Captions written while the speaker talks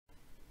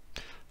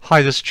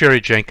Hi, this is Jerry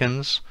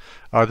Jenkins.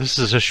 This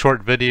is a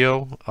short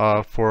video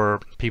for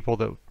people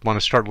that want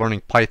to start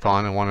learning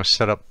Python and want to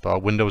set up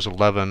Windows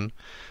 11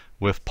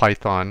 with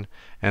Python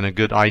and a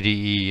good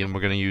IDE, and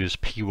we're going to use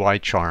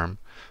PyCharm.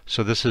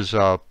 So this is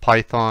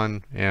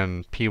Python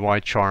and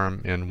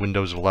PyCharm in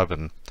Windows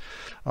 11.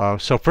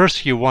 So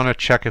first you want to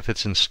check if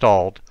it's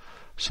installed.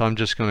 So I'm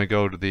just going to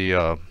go to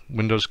the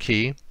Windows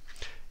key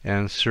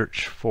and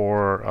search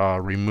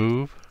for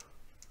remove.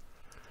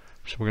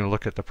 So we're going to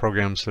look at the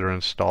programs that are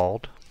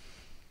installed.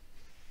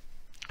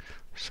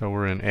 So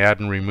we're in add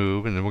and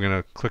remove, and then we're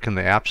going to click in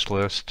the apps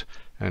list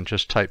and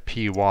just type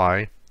py.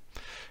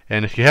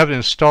 And if you have it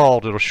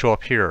installed, it'll show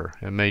up here.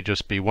 It may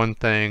just be one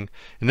thing.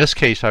 In this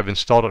case, I've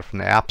installed it from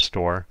the App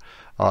Store.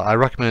 I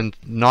recommend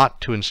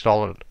not to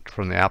install it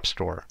from the App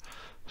Store.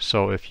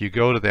 So if you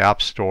go to the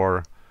App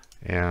Store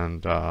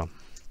and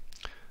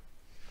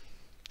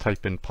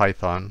type in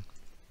Python,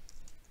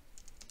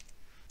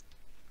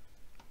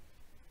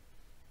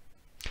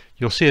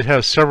 you'll see it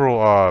has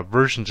several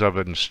versions of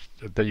it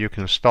that you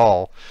can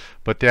install,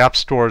 but the App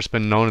Store has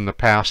been known in the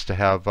past to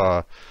have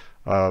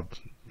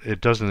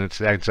it doesn't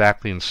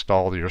exactly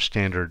install your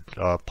standard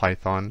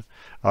Python.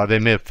 They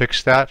may have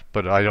fixed that,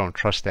 but I don't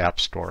trust the App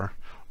Store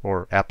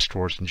or app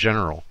stores in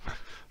general.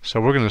 So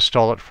we're going to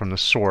install it from the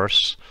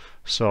source.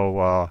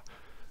 So,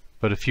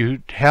 but if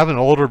you have an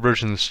older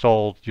version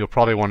installed, you'll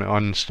probably want to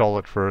uninstall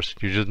it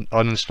first. You just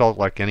uninstall it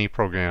like any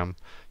program.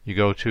 You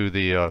go to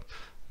the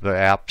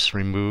apps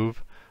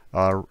remove.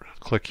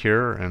 Click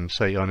here and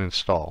say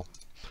uninstall.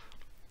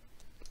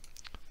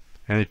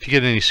 And if you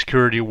get any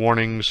security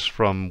warnings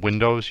from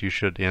Windows, you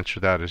should answer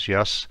that as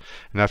yes,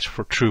 and that's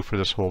true for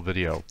this whole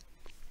video.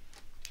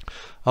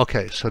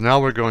 Okay, so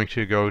now we're going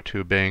to go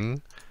to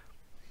Bing,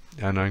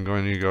 and I'm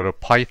going to go to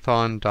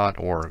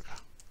python.org.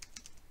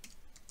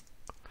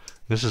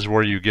 This is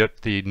where you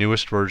get the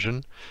newest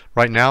version.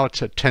 Right now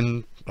it's at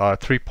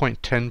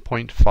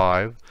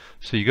 3.10.5.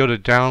 So you go to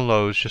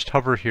downloads, just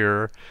hover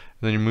here, and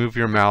then you move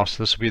your mouse.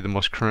 This will be the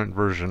most current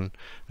version.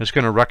 It's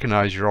going to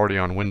recognize you're already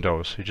on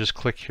Windows. So you just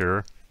click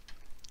here,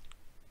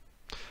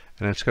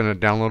 and it's going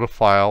to download a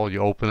file.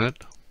 You open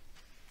it,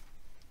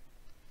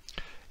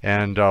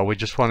 and we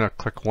just want to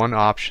click one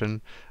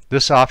option.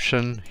 This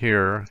option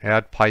here,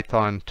 add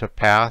Python to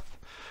path.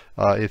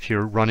 If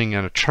you're running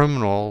in a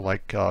terminal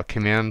like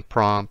command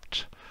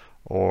prompt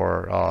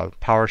or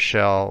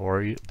PowerShell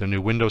or the new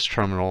Windows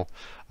terminal,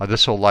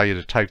 this will allow you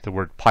to type the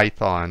word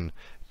Python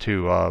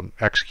to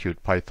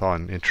execute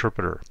Python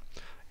interpreter,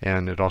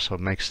 and it also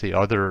makes the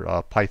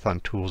other Python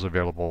tools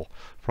available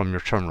from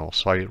your terminal.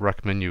 So I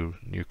recommend you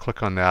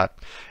click on that,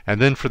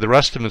 and then for the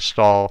rest of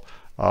install,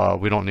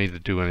 we don't need to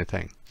do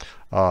anything.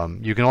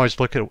 You can always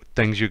look at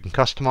things you can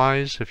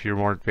customize if you're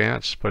more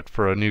advanced, but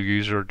for a new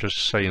user, just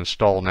say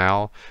install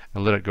now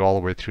and let it go all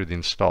the way through the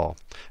install.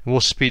 And we'll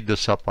speed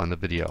this up on the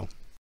video.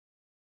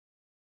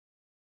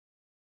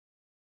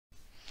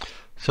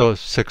 So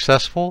it's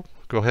successful.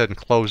 Go ahead and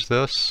close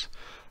this.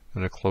 I'm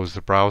going to close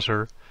the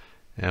browser,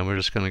 and we're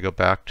just going to go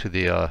back to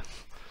the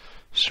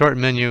start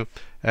menu,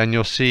 and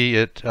you'll see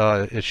it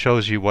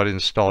shows you what it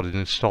installed. It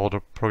installed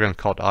a program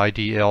called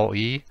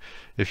IDLE.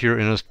 If you're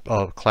in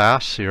a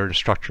class, your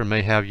instructor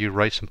may have you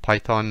write some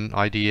Python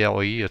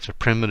IDLE. It's a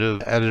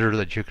primitive editor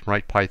that you can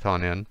write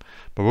Python in,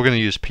 but we're going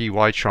to use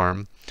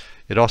PyCharm.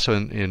 It also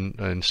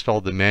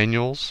installed the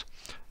manuals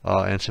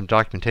and some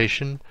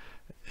documentation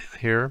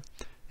here.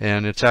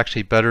 And it's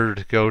actually better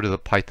to go to the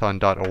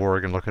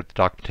python.org and look at the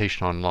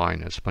documentation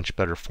online. It's much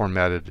better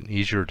formatted and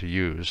easier to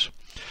use.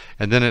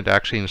 And then it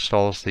actually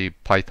installs the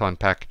Python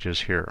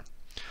packages here.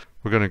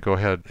 We're going to go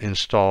ahead and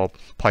install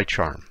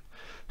PyCharm.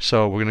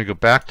 So we're going to go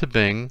back to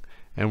Bing,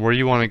 and where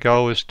you want to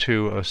go is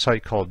to a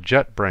site called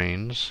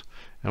JetBrains,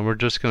 and we're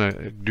just going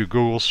to do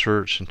Google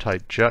search and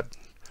type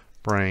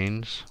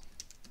JetBrains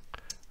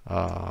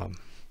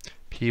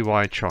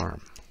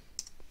PyCharm.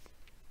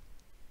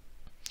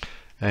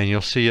 And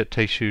you'll see it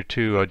takes you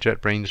to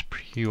JetBrains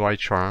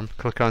PyCharm.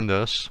 Click on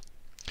this,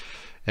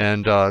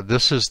 and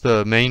this is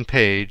the main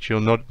page.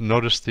 You'll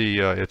notice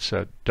it's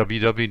at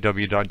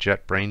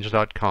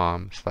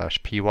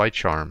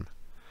www.jetbrains.com/pycharm.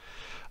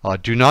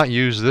 Do not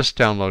use this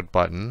download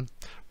button.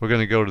 We're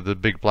going to go to the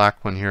big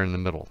black one here in the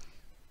middle.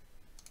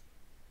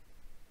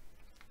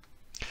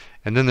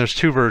 And then there's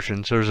two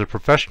versions. There's a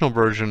professional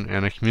version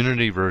and a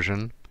community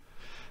version.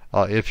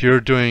 If you're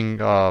doing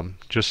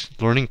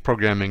just learning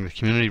programming, the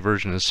community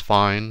version is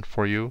fine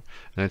for you,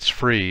 and it's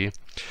free.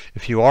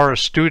 If you are a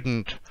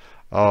student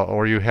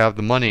or you have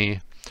the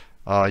money,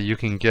 you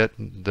can get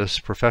this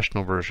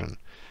professional version.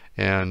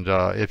 And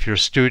if you're a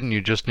student,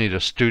 you just need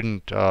a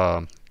student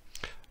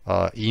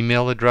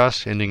email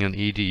address ending in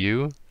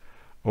edu,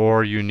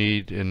 or you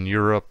need in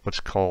Europe what's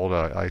called,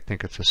 I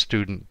think it's a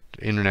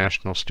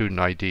international student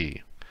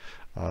ID.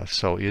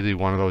 So either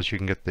one of those, you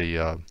can get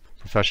the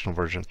professional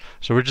version.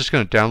 So we're just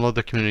going to download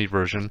the community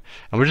version,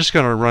 and we're just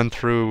going to run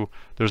through.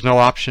 There's no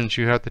options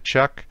you have to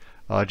check.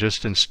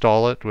 Just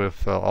install it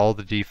with all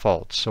the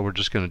defaults. So we're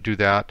just going to do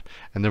that,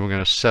 and then we're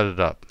going to set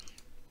it up.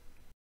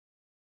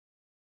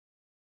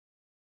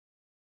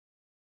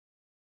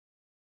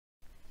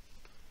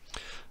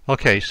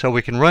 Okay, so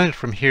we can run it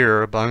from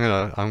here, but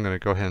I'm gonna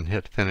go ahead and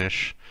hit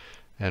finish,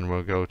 and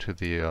we'll go to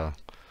the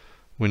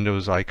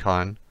Windows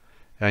icon,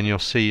 and you'll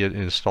see it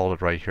installed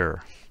it right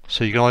here.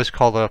 So you can always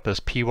call it up as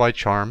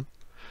PyCharm.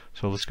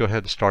 So let's go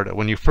ahead and start it.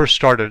 When you first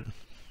start it,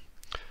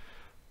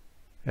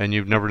 and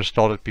you've never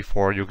installed it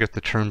before, you'll get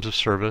the terms of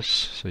service.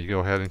 So you go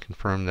ahead and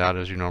confirm that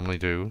as you normally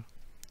do.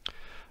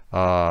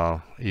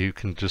 You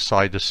can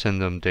decide to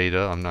send them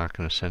data. I'm not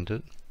going to send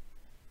it.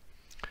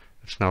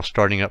 It's now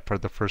starting up for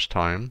the first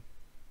time.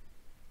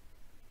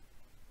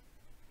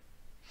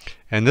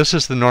 And this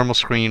is the normal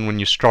screen when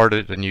you start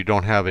it and you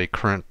don't have a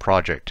current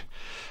project.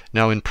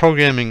 Now in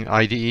programming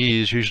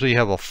IDEs, usually you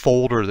have a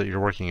folder that you're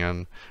working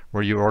in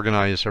where you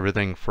organize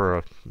everything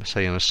for,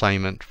 say, an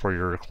assignment for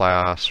your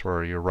class,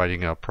 or you're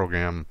writing a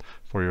program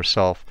for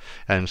yourself.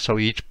 And so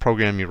each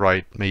program you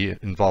write may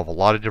involve a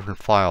lot of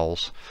different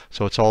files.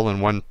 So it's all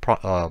in one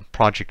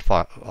project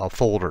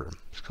folder.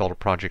 It's called a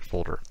project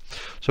folder.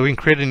 So we can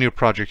create a new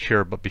project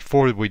here, but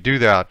before we do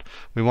that,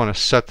 we want to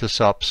set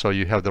this up so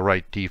you have the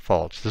right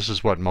defaults. This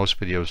is what most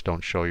videos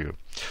don't show you.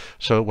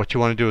 So what you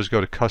want to do is go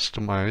to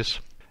Customize,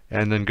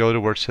 and then go to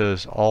where it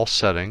says All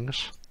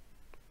Settings.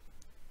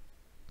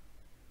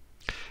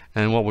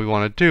 And what we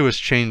want to do is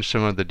change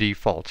some of the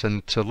defaults. And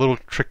it's a little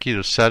tricky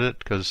to set it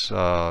because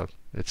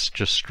it's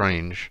just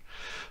strange.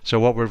 So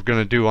what we're going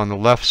to do on the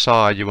left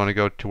side, you want to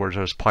go to where it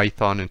says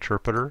Python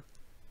Interpreter.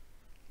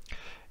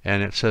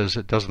 And it says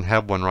it doesn't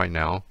have one right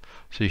now.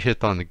 So you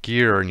hit on the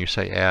gear and you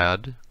say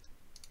Add.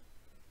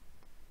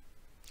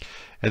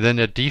 And then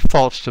it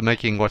defaults to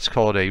making what's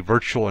called a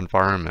virtual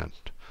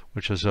environment,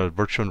 which is a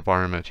virtual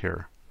environment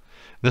here.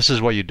 This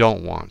is what you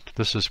don't want.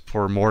 This is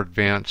for more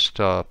advanced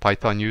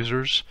Python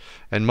users,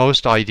 and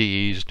most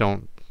IDEs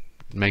don't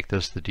make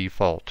this the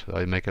default.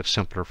 They make it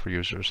simpler for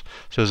users.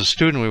 So as a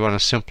student, we want a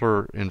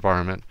simpler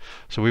environment.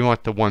 So we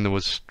want the one that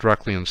was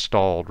directly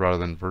installed rather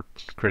than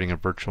creating a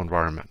virtual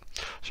environment.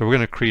 So we're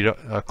going to create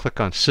click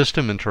on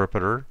System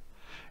Interpreter,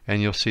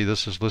 and you'll see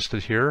this is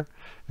listed here,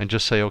 and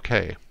just say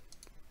OK.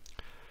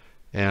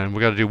 And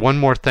we've got to do one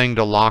more thing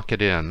to lock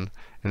it in,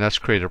 and that's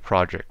create a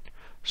project.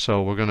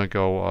 So we're going to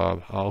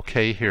go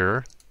OK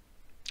here.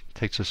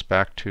 Takes us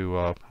back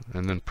to,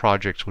 and then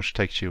Projects, which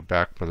takes you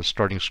back where the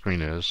starting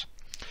screen is.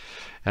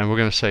 And we're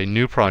going to say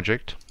New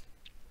Project.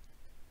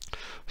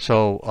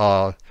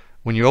 So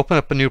when you open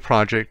up a new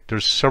project,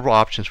 there's several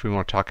options we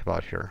want to talk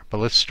about here. But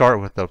let's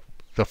start with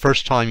the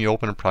first time you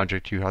open a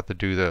project, you have to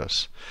do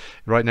this.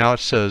 Right now it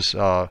says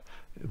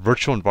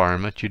Virtual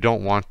Environment. You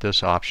don't want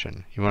this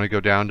option. You want to go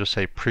down to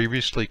say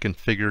Previously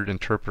Configured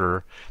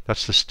Interpreter.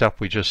 That's the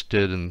step we just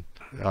did, and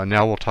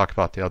now we'll talk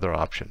about the other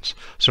options.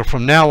 So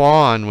from now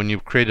on, when you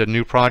create a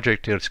new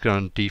project, it's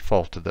going to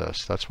default to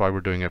this. That's why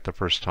we're doing it the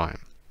first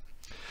time.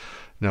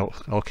 No,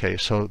 okay,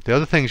 so the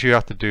other things you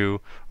have to do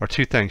are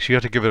two things. You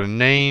have to give it a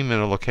name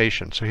and a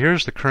location. So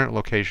here's the current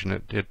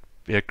location.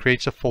 It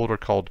creates a folder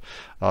called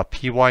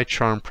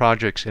PyCharm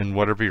Projects in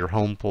whatever your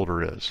home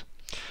folder is.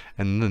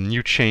 And then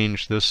you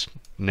change this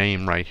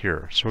name right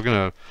here. So we're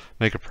going to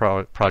make a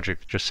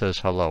project that just says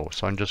hello.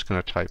 So I'm just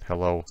going to type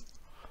hello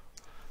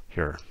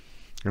here.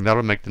 And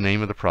that'll make the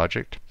name of the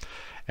project.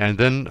 And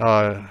then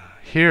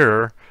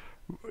here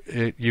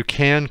you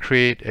can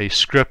create a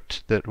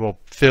script that will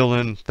fill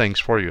in things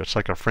for you. It's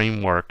like a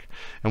framework,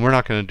 and we're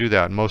not going to do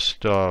that.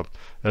 Most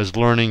as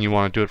learning, you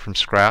want to do it from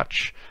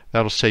scratch.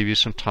 That'll save you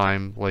some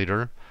time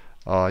later.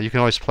 You can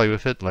always play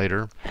with it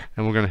later,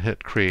 and we're going to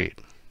hit create.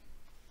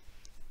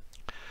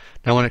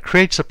 Now when it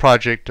creates a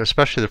project,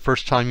 especially the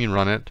first time you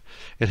run it,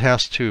 it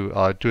has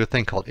to do a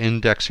thing called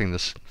indexing the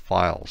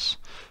files.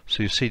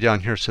 So you see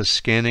down here it says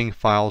scanning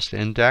files to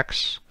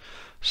index.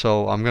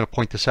 So I'm going to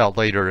point this out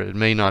later. It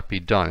may not be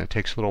done. It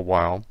takes a little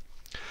while.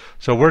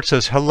 So where it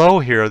says hello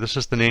here, this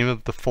is the name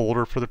of the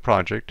folder for the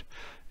project.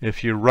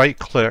 If you right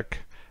click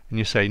and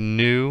you say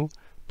new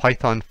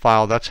Python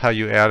file, that's how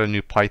you add a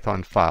new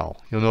Python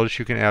file. You'll notice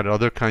you can add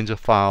other kinds of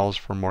files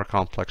for more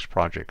complex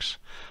projects.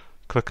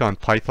 Click on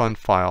Python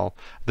file,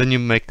 then you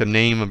make the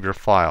name of your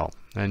file.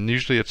 And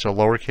usually it's a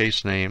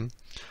lowercase name.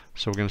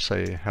 So we're going to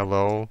say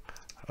hello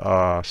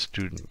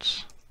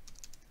students.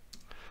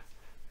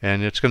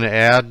 And it's going to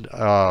add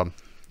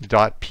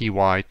 .py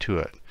to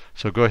it.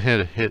 So go ahead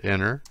and hit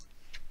enter.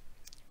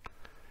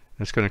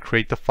 It's going to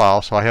create the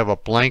file. So I have a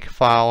blank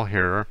file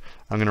here.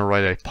 I'm going to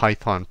write a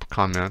Python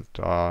comment,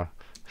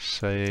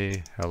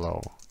 say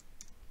hello.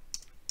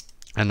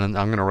 And then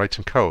I'm going to write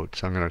some code.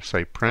 So I'm going to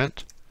say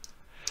print.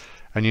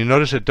 And you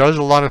notice it does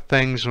a lot of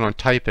things when I'm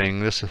typing.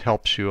 This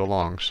helps you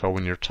along. So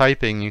when you're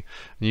typing, you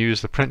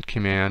use the print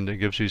command. It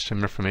gives you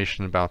some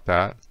information about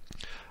that.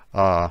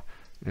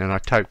 And I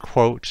type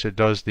quotes. It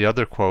does the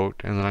other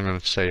quote. And then I'm going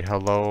to say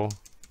hello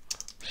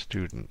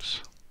students.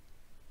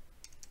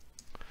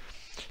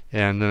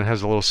 And then it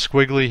has a little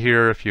squiggly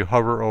here. If you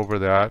hover over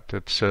that,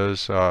 it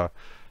says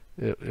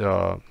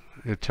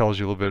it tells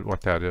you a little bit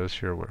what that is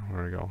here.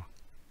 Where we go.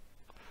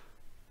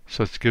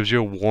 So it gives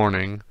you a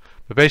warning.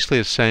 But basically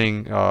it's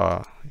saying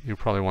you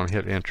probably want to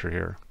hit enter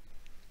here.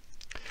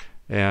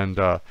 And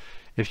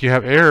If you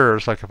have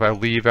errors, like if I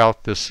leave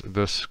out this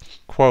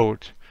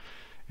quote,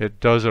 it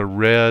does a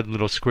red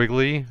little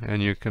squiggly,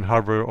 and you can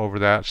hover over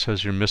that. It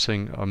says you're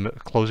missing a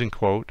closing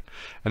quote.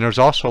 And there's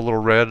also a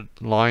little red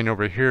line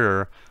over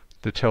here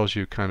that tells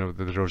you kind of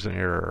that there's an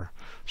error.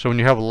 So when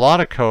you have a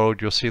lot of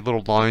code, you'll see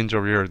little lines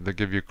over here that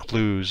give you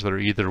clues that are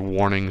either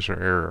warnings or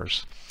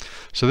errors.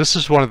 So this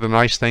is one of the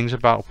nice things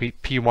about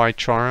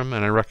PyCharm,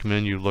 and I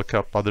recommend you look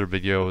up other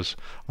videos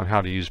on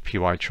how to use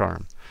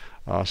PyCharm.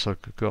 So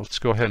let's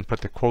go ahead and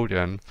put the quote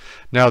in.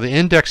 Now the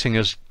indexing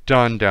is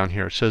done down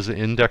here. It says the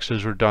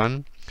indexes are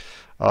done.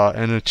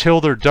 And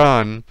until they're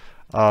done,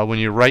 when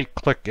you right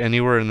click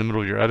anywhere in the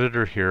middle of your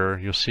editor here,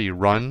 you'll see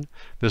run.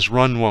 This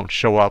run won't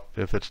show up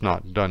if it's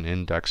not done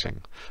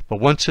indexing. But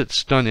once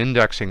it's done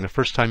indexing, the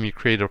first time you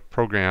create a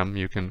program,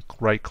 you can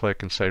right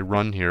click and say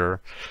run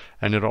here,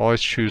 and it'll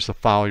always choose the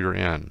file you're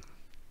in.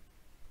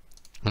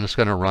 I'm just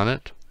going to run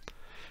it.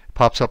 It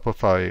pops up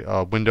with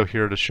a window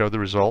here to show the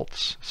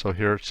results. So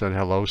here it said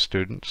hello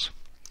students.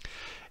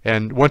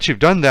 And once you've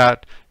done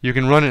that, you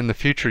can run it in the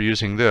future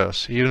using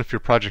this. Even if your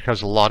project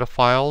has a lot of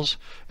files,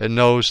 it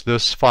knows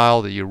this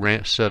file that you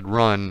said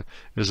run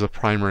is the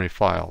primary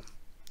file.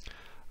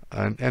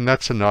 And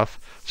that's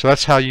enough. So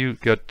that's how you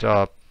get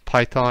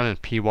Python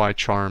and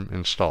PyCharm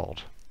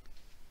installed.